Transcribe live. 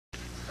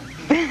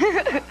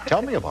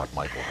Tell me about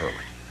Michael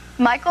Hurley.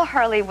 Michael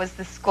Hurley was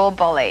the school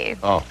bully.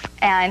 Oh.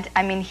 And,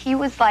 I mean, he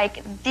was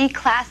like the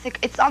classic.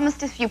 It's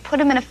almost if you put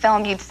him in a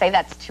film, you'd say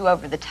that's too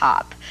over the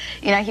top.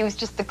 You know, he was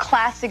just the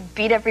classic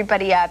beat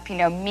everybody up, you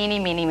know,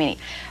 meanie, meanie, meanie.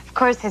 Of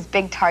course, his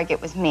big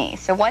target was me.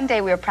 So one day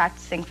we were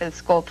practicing for the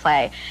school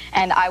play,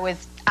 and I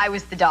was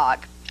the dog.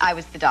 I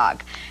was the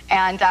dog.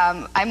 And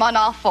I'm on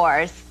all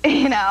fours,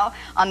 you know,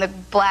 on the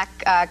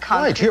black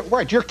concrete.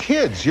 Right, you're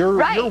kids. You're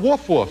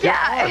woof woof.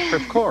 Yeah. You're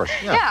Arf, of course.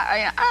 Yeah,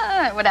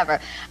 yeah, whatever.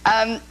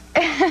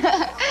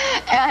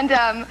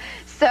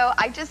 So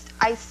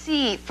I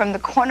see from the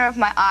corner of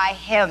my eye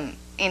him,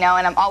 you know,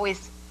 and I'm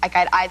always, like, I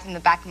had eyes in the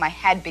back of my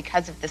head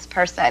because of this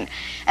person.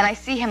 And I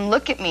see him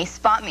look at me,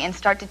 spot me, and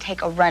start to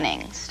take a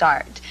running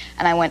start.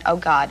 And I went, oh,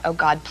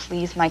 God,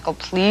 please, Michael,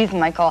 please,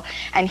 Michael.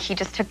 And he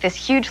just took this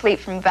huge leap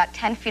from about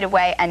 10 feet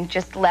away and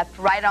just leapt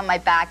right on my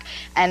back.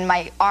 And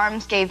my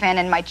arms gave in,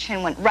 and my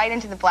chin went right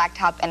into the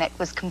blacktop, and it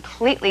was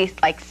completely,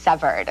 like,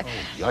 severed. Oh,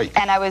 yikes.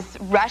 And I was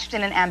rushed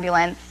in an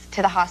ambulance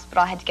to the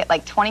hospital. I had to get,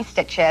 like, 20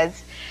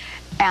 stitches.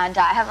 And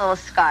I have a little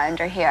scar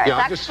under here.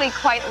 Yeah, it's actually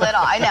quite little,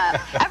 I know.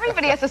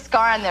 Everybody has a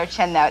scar on their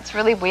chin, though. It's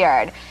really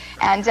weird.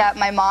 And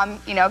my mom,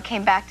 you know,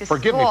 came back to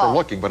Forgive school. me for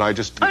looking, but I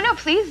just... Oh, no,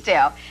 please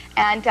do.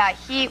 And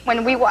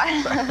when we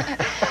walked...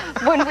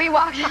 What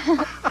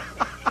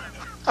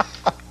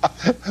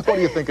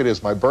do you think it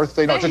is, my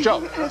birthday? No, it's a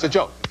joke. It's a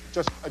joke.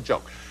 Just a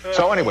joke.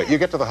 So anyway, you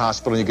get to the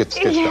hospital and you get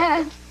stitched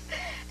up.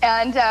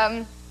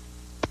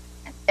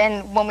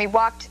 And when we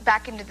walked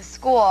back into the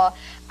school,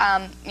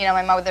 you know,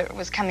 my mother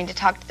was coming to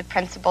talk to the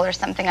principal or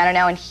something, I don't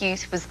know, and he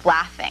was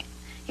laughing.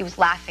 He was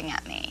laughing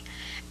at me.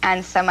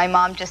 And so my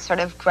mom just sort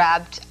of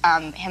grabbed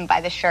him by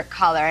the shirt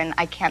collar, and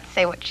I can't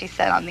say what she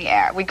said on the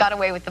air. We got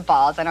away with the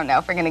balls. I don't know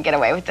if we're going to get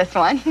away with this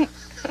one.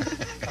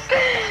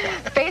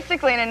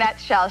 Basically, in a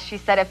nutshell, she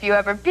said, if you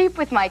ever beep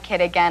with my kid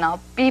again,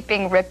 I'll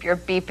beeping rip your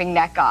beeping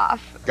neck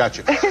off.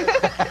 Gotcha.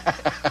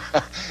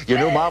 You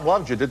knew Mom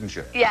loved you, didn't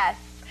you? Yes.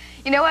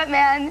 You know what,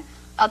 man?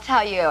 I'll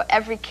tell you,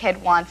 every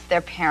kid wants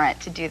their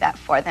parent to do that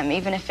for them,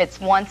 even if it's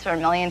once or a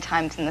million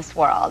times in this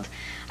world.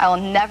 I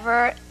will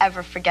never,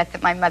 ever forget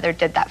that my mother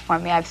did that for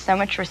me. I have so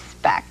much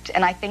respect,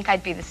 and I think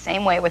I'd be the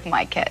same way with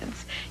my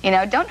kids. You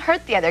know, don't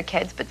hurt the other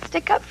kids, but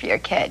stick up for your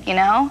kid, you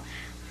know?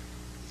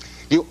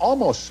 You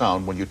almost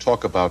sound, when you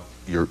talk about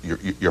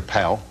your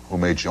pal who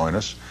may join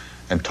us,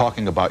 and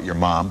talking about your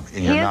mom,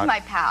 and he is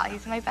my pal.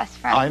 He's my best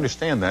friend. I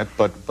understand that,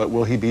 but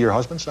will he be your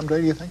husband someday,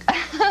 do you think?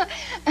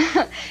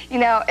 You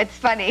know, it's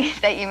funny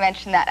that you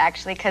mentioned that,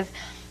 actually, because,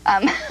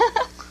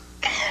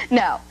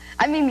 no.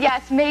 I mean,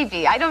 yes,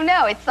 maybe. I don't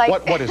know. It's like...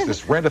 What is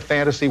this, rent a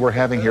fantasy we're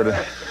having here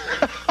today?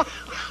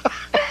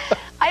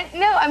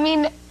 No, I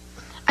mean,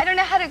 I don't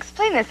know how to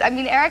explain this. I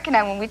mean, Eric and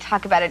I, when we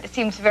talk about it, it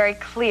seems very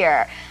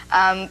clear.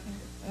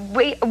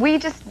 We're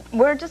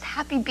just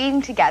happy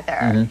being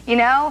together, you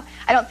know?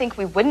 I don't think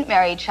we wouldn't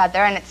marry each other,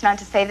 and it's not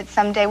to say that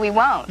someday we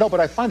won't. No,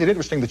 but I find it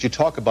interesting that you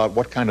talk about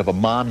what kind of a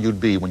mom you'd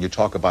be when you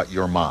talk about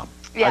your mom.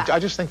 Yeah. I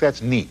just think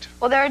that's neat.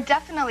 Well, there are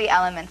definitely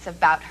elements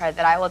about her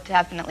that I will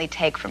definitely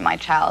take from my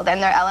child,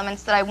 and there are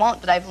elements that I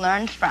won't, that I've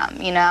learned from,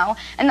 you know?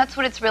 And that's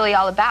what it's really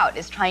all about,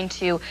 is trying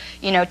to,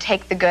 you know,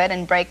 take the good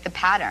and break the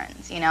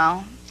patterns, you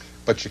know?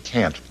 But you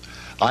can't.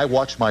 I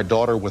watch my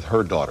daughter with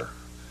her daughter,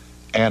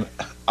 and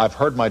I've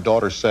heard my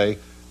daughter say,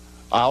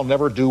 I'll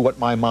never do what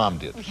my mom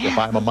did if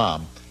I'm a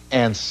mom.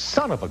 And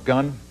son of a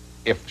gun,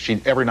 if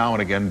she every now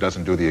and again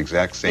doesn't do the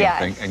exact same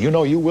thing, and you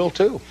know you will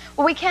too.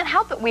 Well, we can't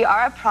help it. We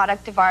are a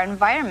product of our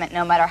environment,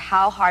 no matter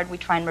how hard we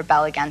try and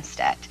rebel against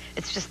it.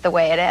 It's just the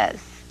way it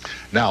is.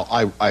 Now,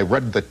 I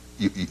read that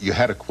you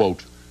had a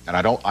quote, and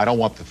I don't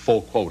want the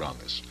full quote on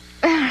this,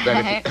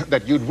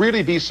 that you'd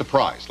really be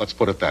surprised, let's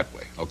put it that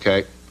way,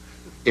 okay,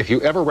 if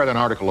you ever read an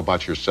article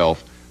about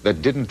yourself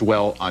that didn't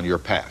dwell on your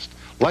past.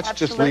 Let's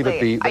just leave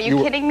it be. Are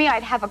you kidding me?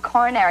 I'd have a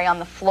coronary on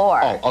the floor.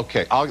 Oh,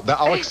 okay.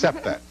 I'll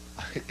accept that.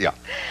 Yeah.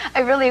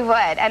 I really would.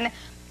 And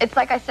it's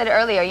like I said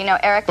earlier, you know,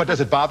 Eric... But does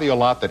it bother you a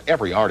lot that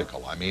every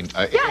article, I mean...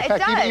 yeah, in fact,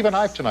 it does. Even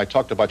I've tonight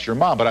talked about your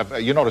mom,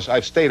 but you notice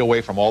I've stayed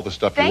away from all the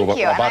stuff you wrote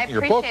about in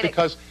your book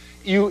because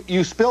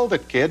you spilled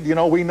it, kid. You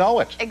know, we know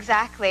it.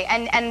 Exactly.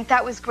 And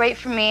that was great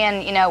for me,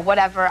 and, you know,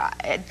 whatever.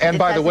 And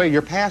by the way,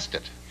 you're past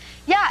it.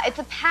 Yeah, it's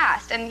a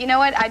past, and you know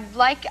what,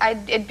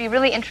 it'd be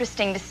really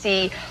interesting to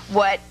see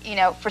what, you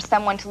know, for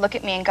someone to look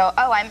at me and go,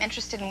 oh, I'm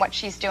interested in what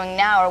she's doing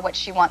now or what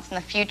she wants in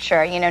the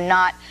future, you know,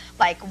 not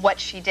like what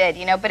she did,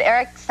 you know. But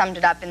Eric summed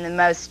it up in the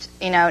most,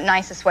 you know,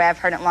 nicest way I've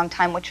heard in a long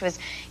time, which was,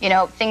 you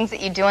know, things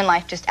that you do in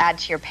life just add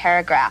to your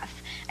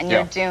paragraph, and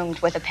you're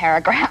doomed with a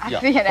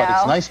paragraph, you know. But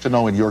it's nice to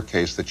know in your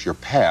case that you're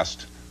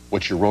past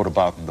what you wrote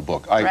about in the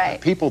book.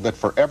 People that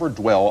forever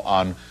dwell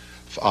on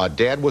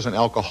Dad was an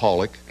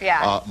alcoholic.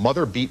 Yeah.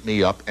 Mother beat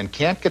me up and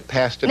can't get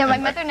past it. No, my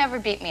mother never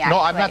beat me, actually.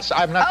 No, I'm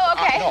not. Oh,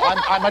 okay. No,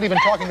 I'm not even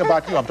talking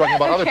about you. I'm talking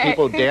about other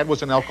people. Dad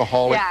was an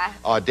alcoholic.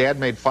 Yeah. Dad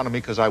made fun of me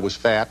because I was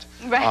fat.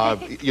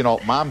 Right. You know,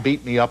 Mom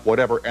beat me up,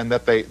 whatever, and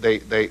that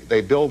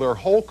they build their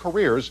whole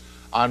careers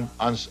on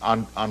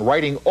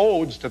writing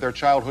odes to their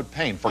childhood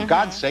pain. For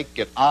God's sake,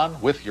 get on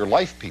with your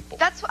life, people.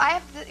 That's what I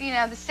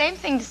have, the same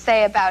thing to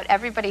say about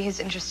everybody who's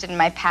interested in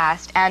my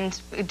past and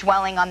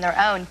dwelling on their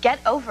own. Get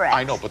over it.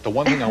 I know, but the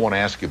one thing I want to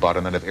ask you about,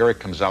 and then if Eric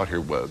comes out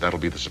here, well, that'll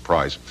be the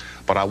surprise.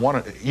 But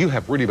you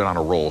have really been on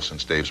a roll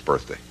since Dave's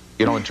birthday.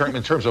 You know, in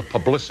terms of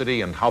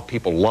publicity and how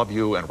people love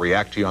you and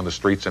react to you on the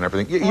streets and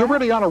everything. You're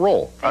really on a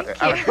roll. Thank you.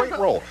 On a great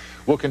roll.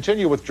 We'll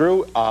continue with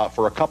Drew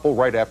for a couple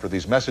right after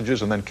these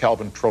messages, and then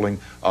Calvin Trilling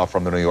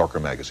from the New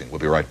Yorker magazine. We'll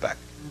be right back.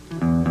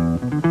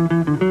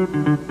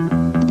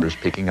 There's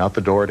peeking out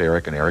the door at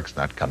Eric, and Eric's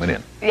not coming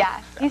in.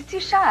 Yeah, he's too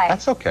shy.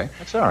 That's okay.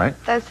 That's all right.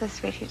 That was so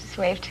sweet. He just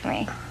waved to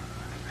me.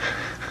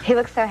 He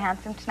looks so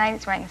handsome tonight.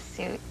 He's wearing a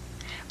suit.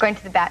 Going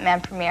to the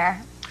Batman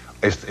premiere.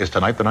 Is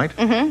tonight the night?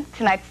 Mm-hmm.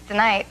 Tonight's the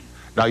night.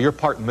 Now, your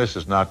part in this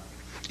is not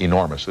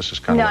enormous. This is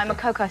kind of... No, I'm a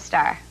Coco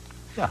star.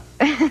 Yeah.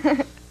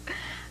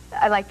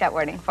 I like that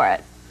wording for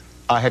it.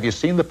 Have you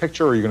seen the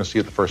picture, or are you going to see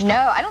it the first time? No,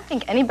 I don't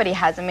think anybody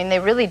has. I mean, they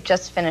really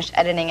just finished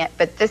editing it,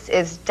 but this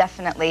is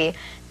definitely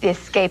the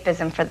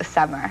escapism for the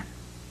summer,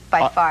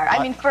 by far.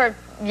 I mean, for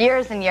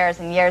years and years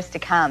and years to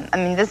come. I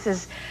mean, this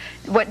is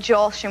what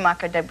Joel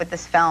Schumacher did with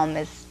this film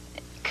is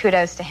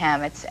kudos to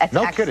him. It's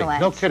no excellent. Kidding,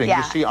 no kidding.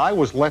 Yeah. You see, I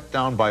was let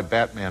down by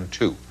Batman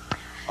 2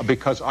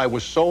 because I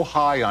was so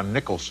high on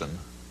Nicholson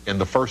in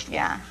the first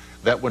one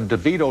that when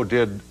DeVito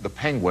did the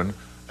Penguin,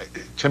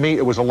 to me,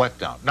 it was a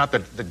letdown. Not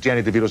that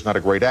Danny DeVito's not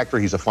a great actor.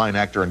 He's a fine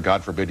actor, and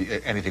God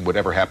forbid anything would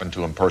ever happen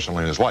to him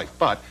personally in his life.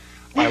 But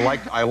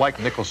I liked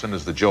Nicholson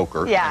as the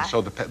Joker. Yeah. And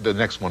so the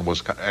next one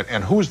was...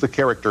 And who's the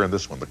character in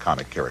this one, the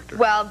comic character?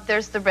 Well,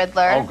 there's the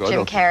Riddler,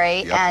 Jim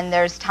Carrey, Yep. and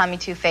there's Tommy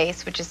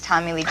Two-Face, which is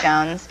Tommy Lee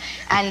Jones.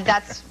 And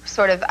that's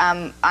sort of,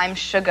 I'm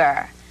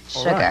Sugar,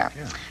 Yeah.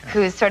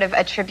 who's sort of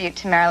a tribute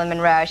to Marilyn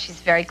Monroe. She's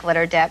very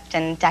glitter-dipped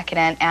and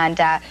decadent, and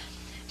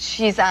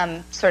she's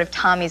sort of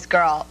Tommy's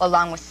girl,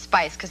 along with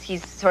Spice, because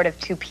he's sort of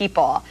two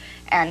people,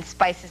 and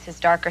Spice is his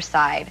darker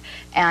side.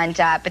 And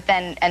but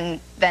then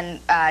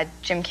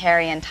Jim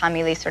Carrey and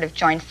Tommy Lee sort of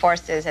join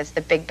forces as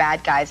the big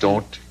bad guys.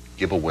 Don't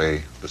give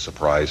away the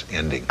surprise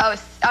ending. Oh,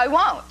 I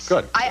won't.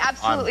 Good. I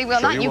absolutely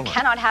will not. You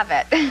cannot have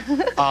it.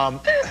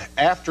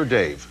 After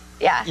Dave.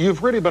 Yeah.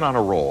 You've really been on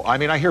a roll. I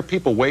mean, I hear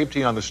people wave to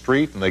you on the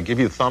street, and they give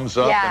you thumbs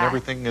up and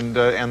everything, and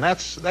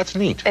that's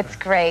neat. It's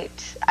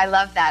great. I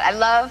love that. I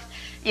love,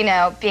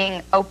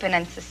 being open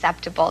and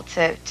susceptible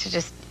to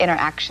just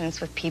interactions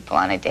with people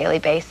on a daily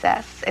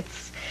basis.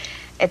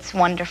 It's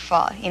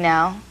wonderful,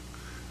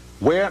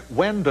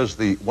 When does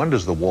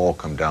the wall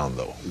come down,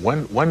 though?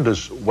 When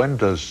does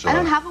I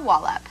don't have a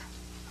wall up.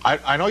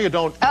 I know you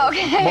don't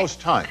most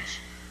times.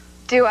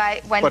 Do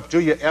I? But do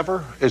you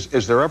ever?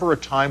 Is there ever a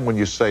time when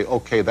you say,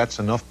 okay, that's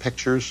enough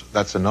pictures,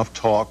 that's enough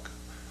talk,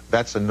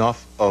 that's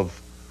enough of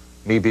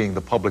me being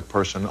the public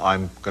person,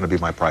 I'm going to be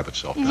my private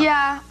self now?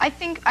 Yeah,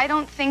 I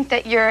don't think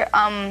that you're,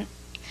 I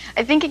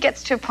think it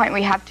gets to a point where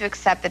you have to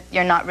accept that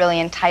you're not really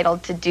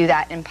entitled to do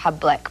that in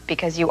public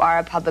because you are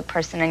a public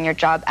person and your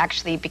job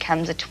actually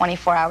becomes a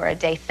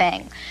 24-hour-a-day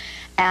thing.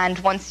 And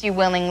once you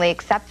willingly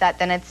accept that,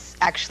 then it's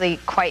actually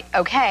quite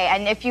okay.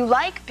 And if you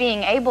like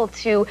being able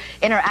to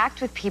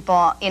interact with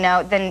people,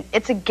 then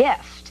it's a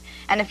gift.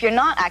 And if you're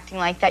not acting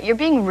like that, you're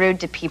being rude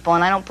to people,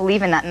 and I don't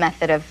believe in that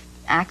method of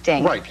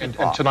acting. Right, and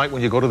tonight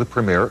when you go to the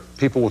premiere,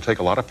 people will take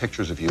a lot of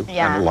pictures of you,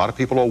 and a lot of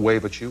people will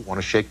wave at you, want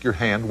to shake your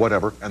hand,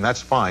 whatever, and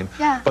that's fine.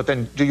 Yeah. But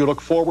then do you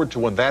look forward to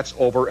when that's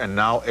over and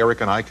now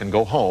Eric and I can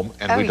go home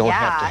and we don't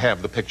have to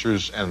have the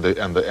pictures and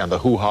the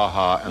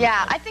hoo-ha-ha?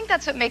 Yeah, I think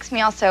that's what makes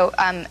me also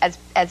as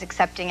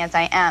accepting as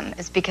I am,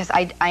 is because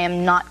I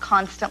am not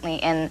constantly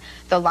in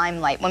the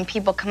limelight. When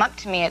people come up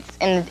to me, it's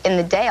in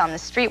the day on the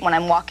street when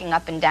I'm walking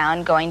up and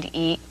down, going to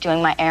eat,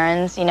 doing my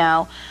errands,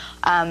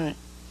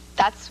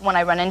 that's when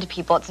I run into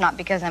people. It's not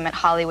because I'm at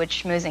Hollywood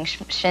schmoozing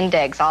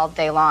shindigs all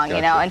day long,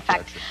 In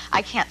fact,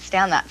 I can't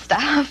stand that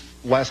stuff.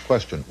 Last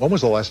question. When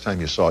was the last time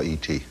you saw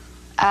E.T.?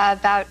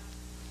 About,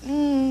 I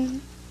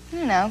don't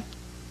know,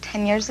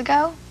 10 years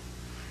ago.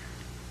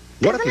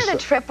 Isn't it a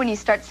trip when you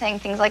start saying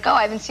things like, oh,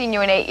 I haven't seen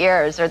you in 8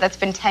 years, or that's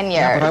been 10 years?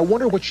 Yeah, but I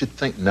wonder what you'd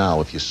think now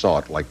if you saw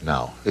it like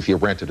now, if you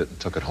rented it and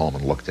took it home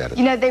and looked at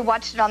it. They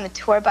watched it on the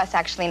tour bus,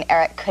 actually, and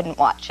Eric couldn't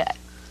watch it.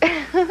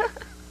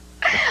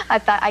 I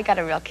thought I got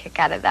a real kick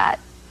out of that.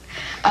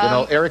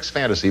 Eric's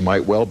fantasy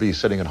might well be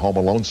sitting at home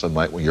alone some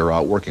night when you're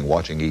out working,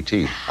 watching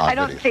E.T. I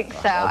don't think so.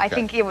 Okay. I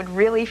think it would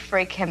really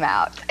freak him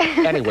out.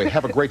 Anyway,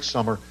 have a great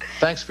summer.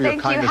 Thanks for your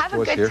kindness to us here.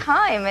 Have a good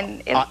time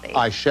in Italy.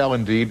 I shall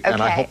indeed,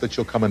 and I hope that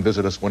you'll come and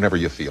visit us whenever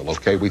you feel,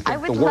 okay? We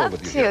think the world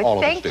of you here. All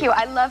of us do. Thank you.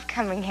 I love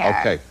coming here.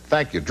 Okay,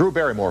 thank you. Drew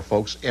Barrymore,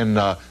 folks, in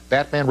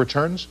Batman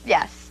Returns?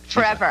 Yes,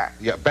 forever.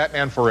 Yeah,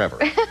 Batman Forever.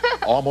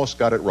 Almost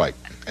got it right,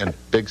 and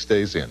Big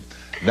stays in.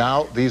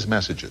 Now, these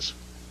messages.